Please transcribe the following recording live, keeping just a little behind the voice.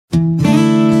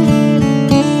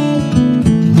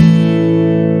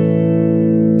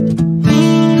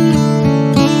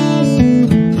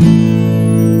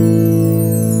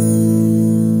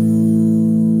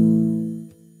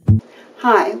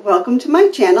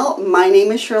channel. My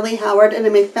name is Shirley Howard and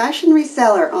I'm a fashion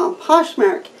reseller on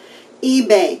Poshmark,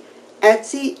 eBay,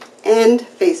 Etsy, and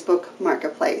Facebook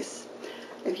Marketplace.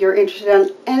 If you're interested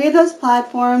on any of those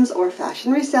platforms or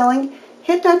fashion reselling,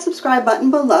 hit that subscribe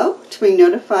button below to be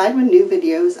notified when new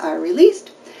videos are released.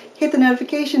 Hit the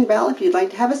notification bell if you'd like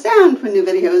to have a sound when new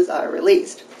videos are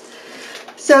released.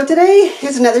 So today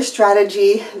is another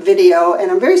strategy video, and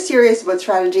I'm very serious about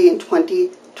strategy in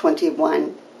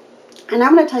 2021. And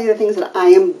I'm going to tell you the things that I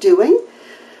am doing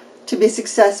to be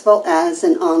successful as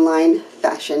an online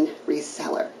fashion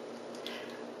reseller.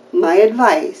 My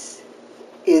advice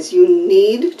is you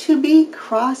need to be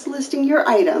cross-listing your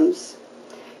items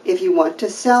if you want to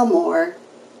sell more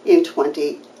in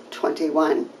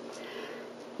 2021.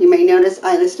 You may notice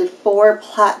I listed 4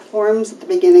 platforms at the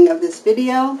beginning of this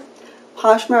video.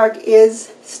 Poshmark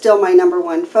is still my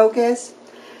 #1 focus.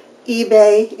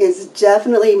 eBay is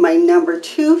definitely my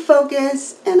 #2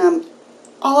 focus, and I'm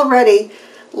already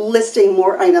listing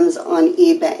more items on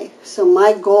eBay. So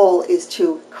my goal is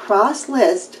to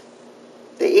cross-list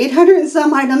the 800 and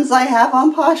some items I have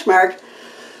on Poshmark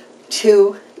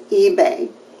to eBay.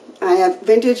 I have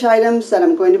vintage items that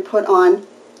I'm going to put on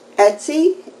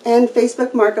Etsy, and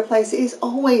Facebook Marketplace is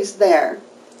always there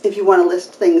if you want to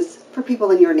list things for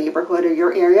people in your neighborhood or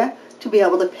your area to be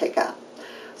able to pick up.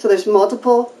 So there's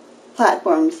multiple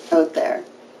platforms out there.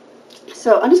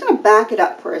 So I'm just going to back it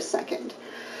up for a second.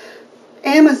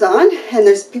 Amazon, and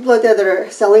there's people out there that are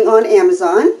selling on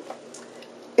Amazon.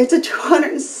 It's a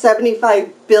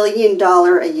 $275 billion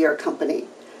a year company.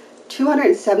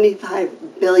 $275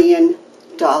 billion.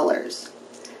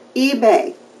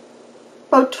 eBay,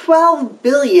 about $12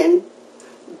 billion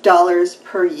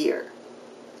per year.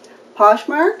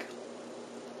 Poshmark,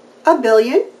 $1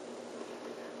 billion.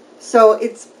 So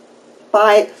it's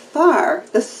by far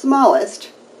the smallest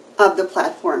of the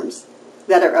platforms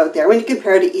that are out there when you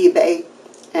compare to eBay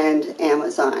and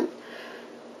Amazon.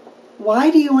 Why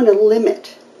do you want to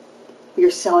limit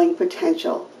your selling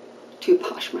potential to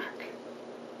Poshmark?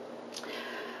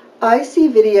 I see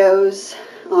videos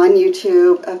on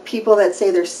YouTube of people that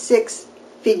say they're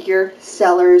 6-figure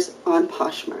sellers on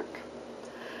Poshmark.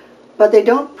 But they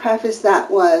don't preface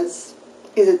that is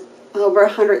it over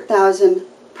 100,000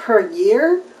 per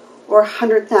year or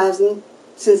 100,000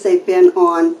 since they've been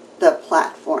on the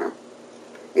platform.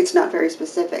 It's not very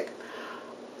specific.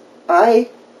 I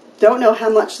don't know how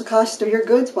much the cost of your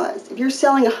goods was. If you're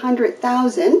selling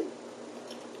 100,000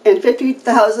 and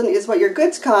 50,000 is what your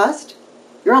goods cost,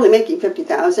 you're only making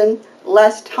 50,000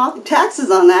 less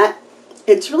taxes on that.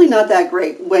 It's really not that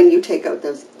great when you take out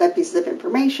that piece of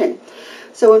information.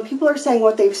 So when people are saying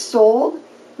what they've sold,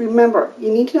 remember,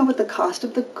 you need to know what the cost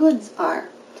of the goods are.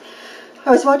 I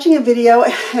was watching a video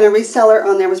and a reseller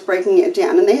on there was breaking it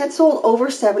down, and they had sold over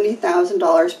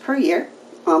 $70,000 per year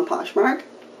on Poshmark,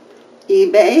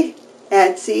 eBay,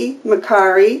 Etsy,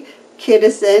 Mercari,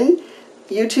 Kidizen,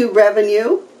 YouTube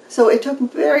revenue. So it took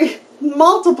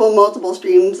multiple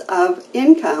streams of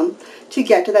income to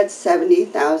get to that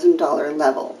 $70,000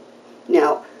 level.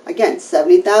 Now, again,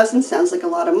 $70,000 sounds like a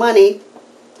lot of money.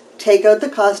 Take out the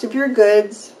cost of your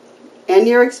goods and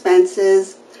your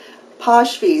expenses.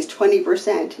 Posh fees,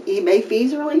 20%. eBay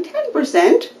fees are only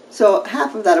 10%. So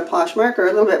half of that of Poshmark, or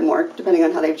a little bit more, depending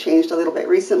on how they've changed a little bit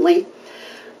recently.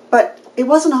 But it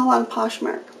wasn't all on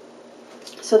Poshmark.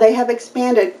 So they have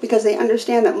expanded because they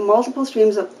understand that multiple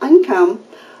streams of income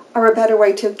are a better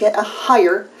way to get a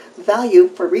higher value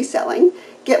for reselling,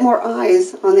 get more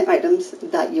eyes on the items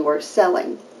that you are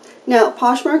selling. Now,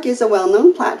 Poshmark is a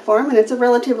well-known platform, and it's a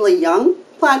relatively young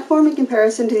platform in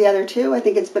comparison to the other two. I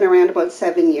think it's been around about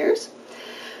 7 years.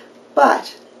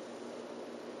 But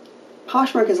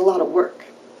Poshmark is a lot of work.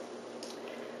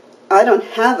 I don't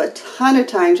have a ton of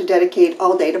time to dedicate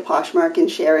all day to Poshmark and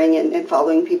sharing and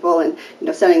following people and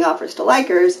sending offers to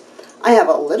likers. I have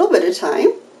a little bit of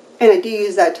time, and I do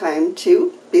use that time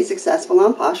to be successful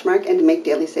on Poshmark and to make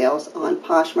daily sales on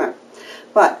Poshmark.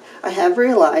 But I have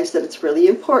realized that it's really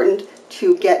important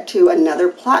to get to another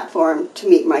platform to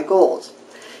meet my goals.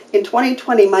 In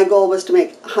 2020, my goal was to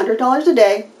make $100 a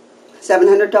day,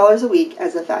 $700 a week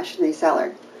as a fashion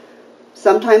reseller.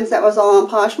 Sometimes that was all on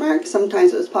Poshmark,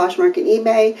 sometimes it was Poshmark and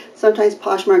eBay, sometimes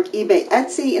Poshmark, eBay,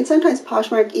 Etsy, and sometimes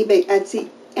Poshmark, eBay, Etsy,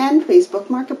 and Facebook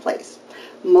Marketplace.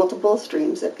 Multiple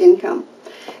streams of income.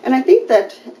 And I think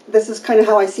that this is kind of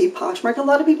how I see Poshmark. A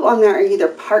lot of people on there are either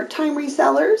part-time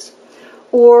resellers,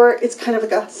 or it's kind of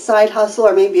like a side hustle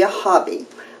or maybe a hobby.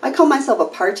 I call myself a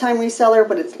part-time reseller,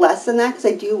 but it's less than that because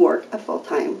I do work a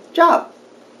full-time job.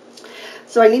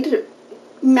 So I need to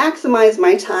maximize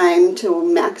my time to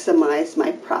maximize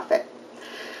my profit.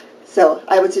 So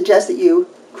I would suggest that you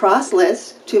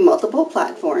cross-list to multiple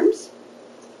platforms,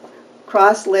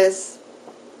 cross-list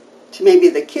to maybe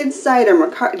the kids' site or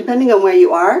depending on where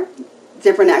you are,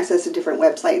 different access to different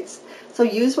websites. So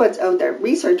use what's out there,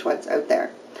 research what's out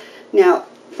there. Now,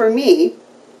 for me,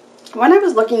 when I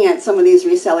was looking at some of these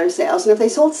reseller sales, and if they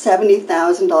sold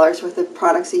 $70,000 worth of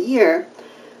products a year,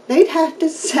 they'd have to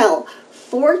sell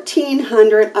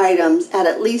 1,400 items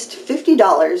at least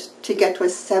 $50 to get to a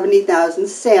 70,000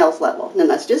 sales level. Now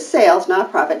that's just sales,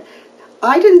 not profit.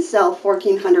 I didn't sell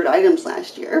 1,400 items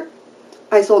last year.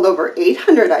 I sold over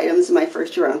 800 items in my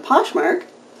first year on Poshmark,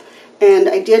 and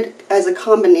I did, as a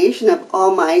combination of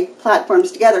all my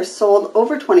platforms together, sold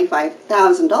over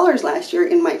 $25,000 last year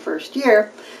in my first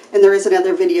year. And there is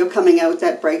another video coming out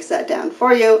that breaks that down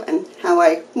for you, and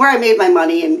where I made my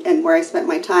money and where I spent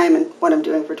my time and what I'm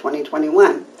doing for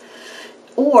 2021.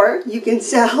 Or you can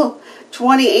sell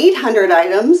 2,800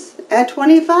 items at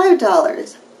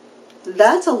 $25.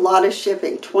 That's a lot of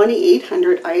shipping.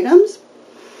 2,800 items.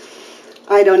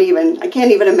 I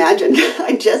can't even imagine.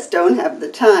 I just don't have the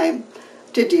time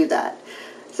to do that.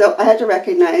 So I had to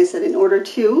recognize that in order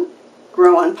to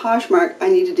grow on Poshmark, I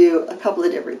need to do a couple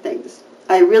of different things.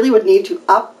 I really would need to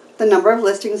up the number of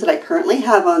listings that I currently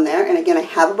have on there. And again, I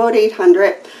have about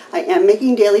 800. I am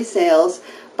making daily sales,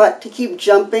 but to keep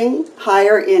jumping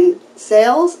higher in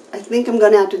sales, I think I'm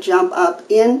going to have to jump up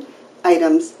in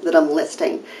items that I'm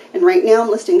listing. And right now I'm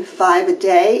listing 5 a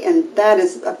day, and that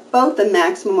is about the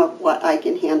maximum of what I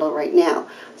can handle right now.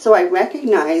 So I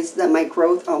recognize that my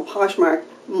growth on Poshmark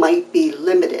might be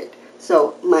limited.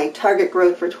 So my target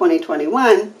growth for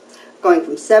 2021, going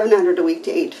from 700 a week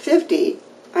to 850,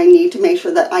 I need to make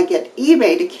sure that I get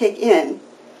eBay to kick in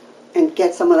and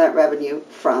get some of that revenue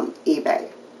from eBay.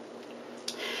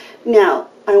 Now,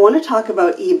 I want to talk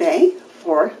about eBay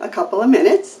for a couple of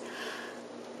minutes.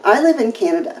 I live in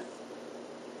Canada.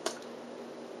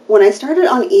 When I started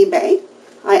on eBay,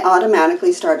 I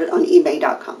automatically started on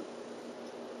ebay.com.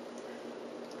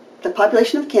 The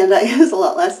population of Canada is a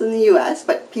lot less than the US,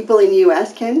 but people in the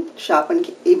US can shop on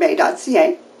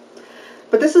ebay.ca.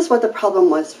 But this is what the problem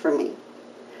was for me.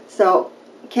 So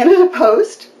Canada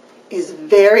Post is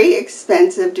very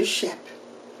expensive to ship.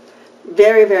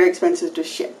 Very, very expensive to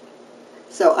ship.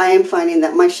 So I am finding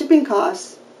that my shipping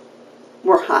costs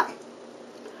were high.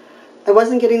 I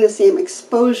wasn't getting the same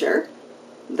exposure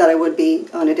that I would be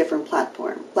on a different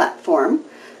platform.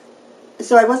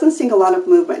 So I wasn't seeing a lot of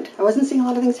movement. I wasn't seeing a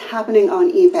lot of things happening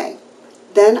on eBay.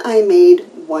 Then I made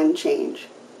one change.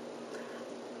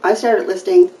 I started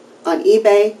listing on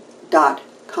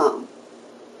ebay.com.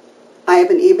 I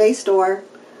have an eBay store.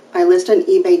 I list on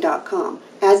ebay.com.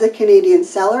 As a Canadian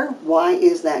seller, why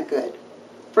is that good?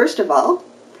 First of all,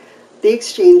 the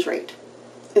exchange rate.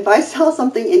 If I sell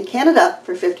something in Canada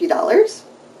for $50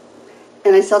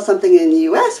 and I sell something in the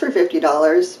US for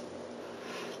 $50,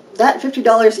 that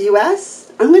 $50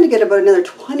 US, I'm going to get about another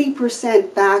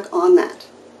 20% back on that.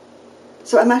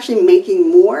 So I'm actually making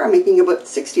more. I'm making about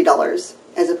 $60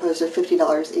 as opposed to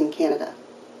 $50 in Canada.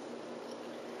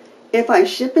 If I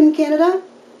ship in Canada,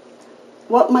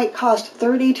 what might cost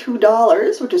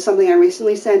 $32, which is something I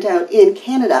recently sent out in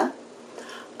Canada,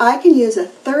 I can use a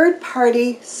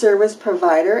third-party service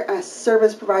provider,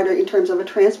 in terms of a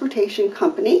transportation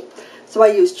company. So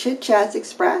I use Chit Chats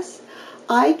Express.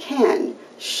 I can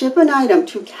ship an item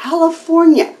to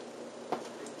California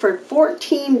for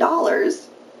 $14,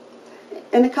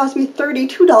 and it cost me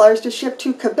 $32 to ship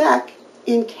to Quebec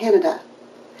in Canada.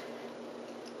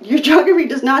 Your geography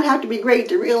does not have to be great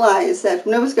to realize that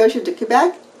from Nova Scotia to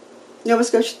Quebec, Nova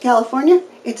Scotia to California,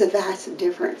 it's a vast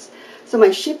difference. So my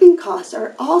shipping costs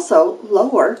are also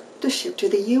lower to ship to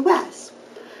the US.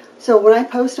 So when I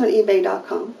post on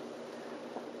ebay.com,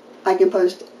 I can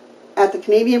post at the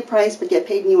Canadian price but get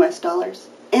paid in US dollars.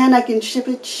 And I can ship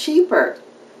it cheaper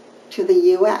to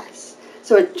the US.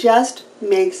 So it just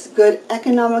makes good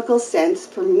economical sense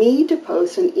for me to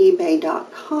post on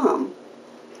ebay.com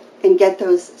and get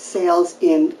those sales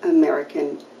in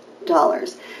American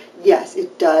dollars. Yes,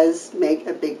 it does make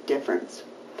a big difference.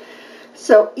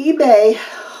 So eBay,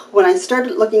 when I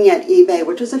started looking at eBay,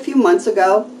 which was a few months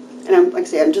ago, and I'm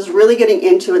just really getting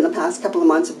into it in the past couple of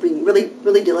months of being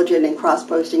really diligent in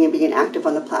cross-posting and being active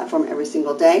on the platform every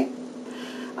single day,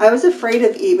 I was afraid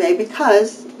of eBay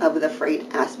because of the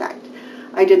freight aspect.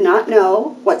 I did not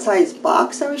know what size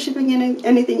box I was shipping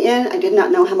anything in. I did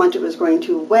not know how much it was going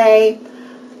to weigh.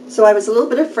 So I was a little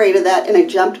bit afraid of that, and I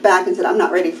jumped back and said, I'm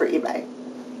not ready for eBay.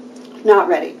 Not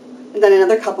ready. And then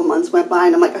another couple months went by,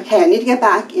 and I'm like, okay, I need to get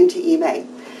back into eBay.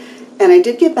 And I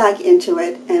did get back into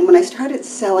it, and when I started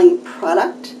selling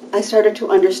product, I started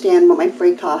to understand what my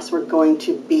freight costs were going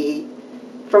to be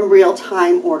from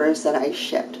real-time orders that I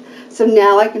shipped. So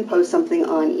now I can post something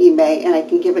on eBay and I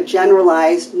can give a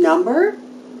generalized number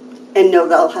and know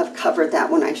that I'll have covered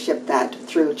that when I ship that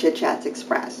through Chit Chats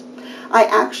Express. I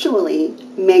actually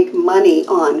make money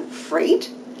on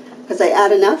freight because I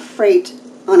add enough freight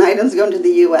on items going to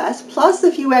the US plus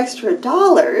a few extra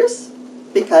dollars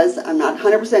because I'm not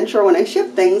 100% sure when I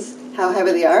ship things how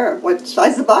heavy they are or what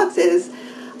size the box is.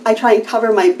 I try and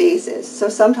cover my bases. So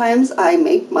sometimes I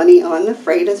make money on the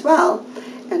freight as well.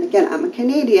 And again, I'm a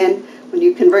Canadian. When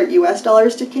you convert US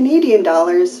dollars to Canadian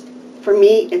dollars, for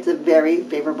me, it's a very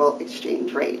favorable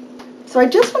exchange rate. So I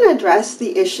just want to address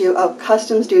the issue of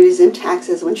customs duties and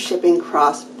taxes when shipping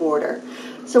cross-border.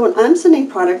 So when I'm sending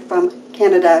product from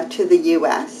Canada to the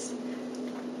US,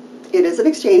 it is an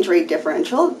exchange rate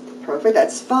differential. Perfect,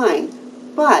 that's fine.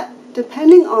 But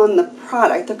depending on the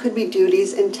product, there could be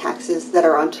duties and taxes that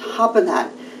are on top of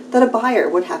that a buyer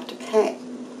would have to pay.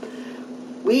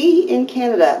 We in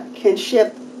Canada can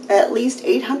ship at least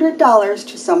 $800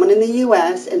 to someone in the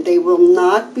US and they will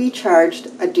not be charged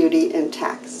a duty and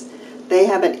tax. They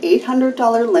have an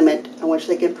 $800 limit on which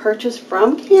they can purchase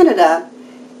from Canada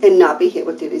and not be hit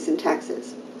with duties and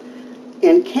taxes.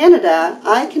 In Canada,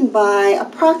 I can buy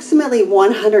approximately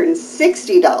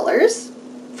 $160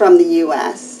 from the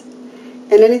US,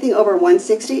 and anything over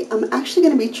 $160, I'm actually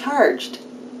going to be charged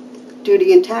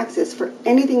duty and taxes for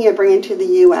anything you bring into the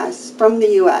US, from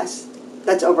the US,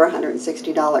 that's over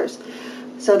 $160.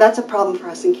 So that's a problem for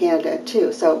us in Canada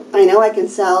too. So I know I can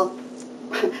sell,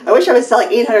 I wish I was selling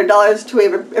 $800 to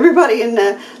everybody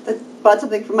that bought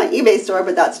something from my eBay store,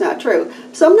 but that's not true.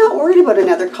 So I'm not worried about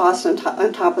another cost on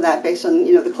top of that based on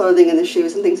the clothing and the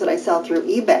shoes and things that I sell through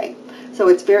eBay. So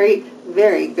it's very,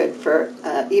 very good for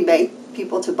eBay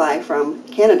people to buy from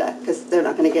Canada because they're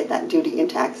not going to get that duty and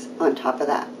tax on top of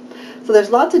that. So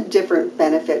there's lots of different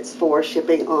benefits for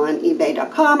shipping on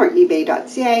ebay.com or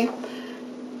ebay.ca.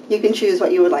 You can choose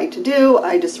what you would like to do.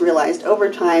 I just realized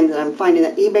over time that I'm finding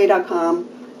that ebay.com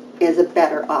is a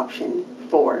better option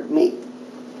for me.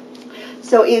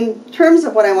 So in terms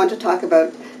of what I want to talk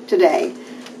about today,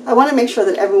 I want to make sure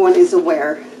that everyone is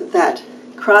aware that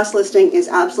cross-listing is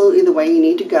absolutely the way you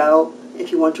need to go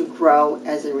if you want to grow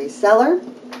as a reseller.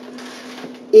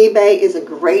 eBay is a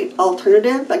great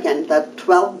alternative. Again, the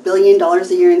 $12 billion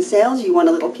a year in sales, you want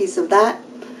a little piece of that.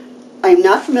 I'm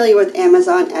not familiar with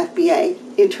Amazon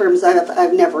FBA in terms of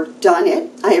I've never done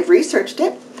it. I have researched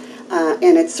it,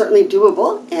 and it's certainly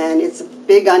doable, and it's a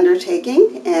big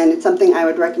undertaking, and it's something I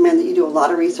would recommend that you do a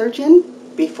lot of research in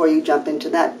before you jump into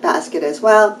that basket as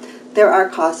well. There are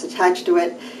costs attached to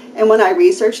it, and when I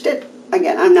researched it,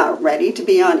 again, I'm not ready to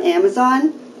be on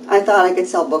Amazon. I thought I could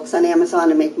sell books on Amazon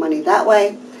and make money that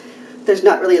way. There's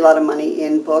not really a lot of money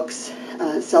in books,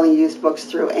 selling used books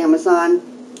through Amazon.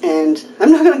 And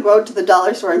I'm not going to go out to the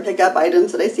dollar store and pick up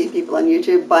items that I see people on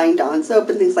YouTube buying Dawn soap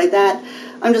and things like that.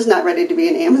 I'm just not ready to be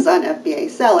an Amazon FBA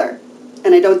seller.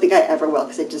 And I don't think I ever will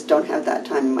because I just don't have that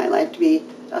time in my life to be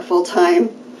a full-time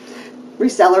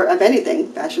reseller of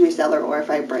anything, fashion reseller, or if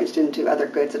I branched into other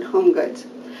goods and home goods.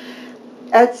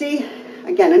 Etsy,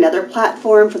 again, another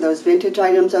platform for those vintage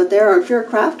items out there, or if you're a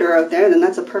crafter out there, then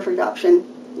that's a perfect option,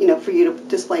 for you to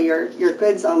display your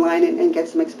goods online and get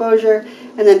some exposure.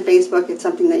 And then Facebook, it's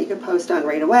something that you can post on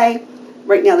right away.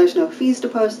 Right now, there's no fees to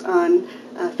post on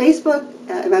Facebook.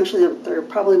 Eventually, there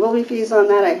probably will be fees on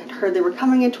that. I heard they were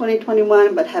coming in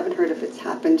 2021, but haven't heard if it's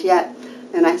happened yet.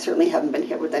 And I certainly haven't been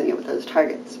hit with any of those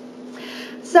targets.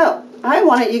 So I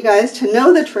wanted you guys to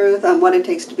know the truth on what it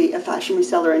takes to be a fashion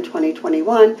reseller in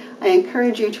 2021. I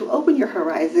encourage you to open your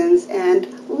horizons and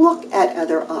look at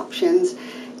other options.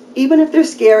 Even if they're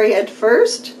scary at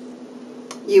first,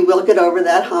 you will get over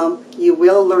that hump. You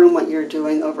will learn what you're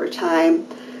doing over time.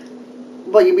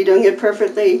 Will you be doing it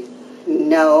perfectly?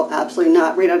 No, absolutely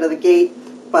not right out of the gate.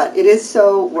 But it is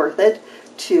so worth it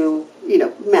to,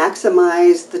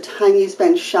 maximize the time you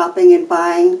spend shopping and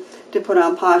buying, to put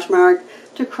on Poshmark,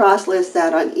 to cross-list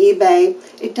that on eBay.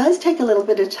 It does take a little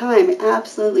bit of time. It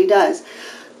absolutely does.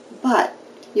 But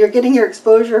you're getting your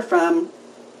exposure from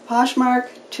Poshmark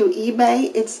to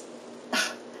eBay. It's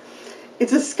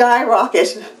a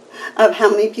skyrocket of how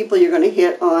many people you're going to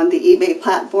hit on the eBay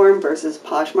platform versus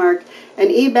Poshmark. And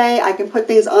eBay, I can put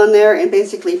things on there and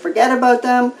basically forget about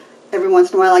them. Every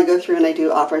once in a while I go through and I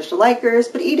do offers to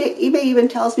likers, but eBay even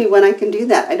tells me when I can do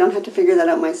that. I don't have to figure that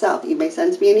out myself. eBay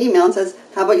sends me an email and says,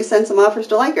 how about you send some offers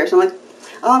to likers? I'm like,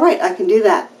 all right, I can do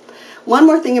that. One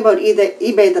more thing about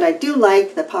eBay that I do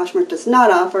like that Poshmark does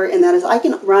not offer, and that is I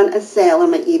can run a sale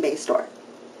on my eBay store.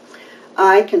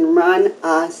 I can run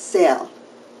a sale.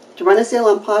 To run a sale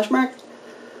on Poshmark?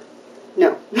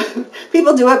 No.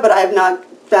 People do it, but I have not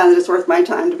found that it's worth my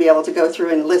time to be able to go through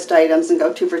and list items and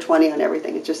go 2 for $20 on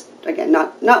everything. It's just, again,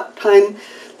 not time.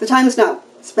 The time is not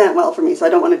spent well for me, so I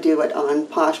don't want to do it on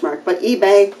Poshmark. But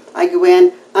eBay, I go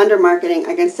in under marketing.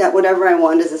 I can set whatever I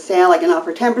want as a sale. I can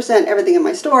offer 10% everything in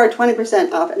my store,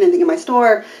 20% off anything in my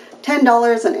store,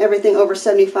 $10 on everything over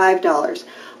 $75.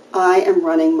 I am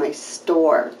running my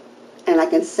store, and I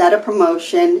can set a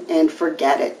promotion and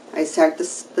forget it. I start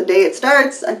the day it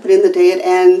starts, I put in the day it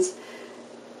ends,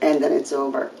 and then it's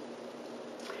over.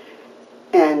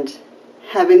 And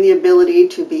having the ability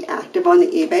to be active on the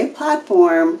eBay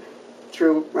platform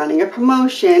through running a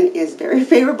promotion is very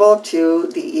favorable to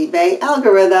the eBay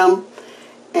algorithm,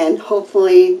 and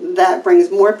hopefully that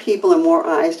brings more people and more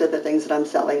eyes to the things that I'm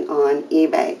selling on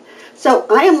eBay. So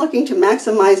I am looking to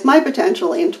maximize my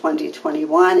potential in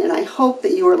 2021, and I hope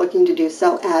that you are looking to do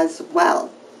so as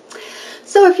well.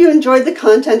 So if you enjoyed the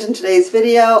content in today's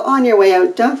video, on your way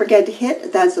out, don't forget to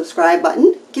hit that subscribe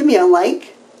button. Give me a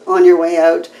like on your way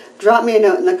out. Drop me a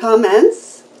note in the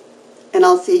comments, and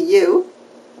I'll see you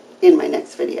in my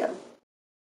next video.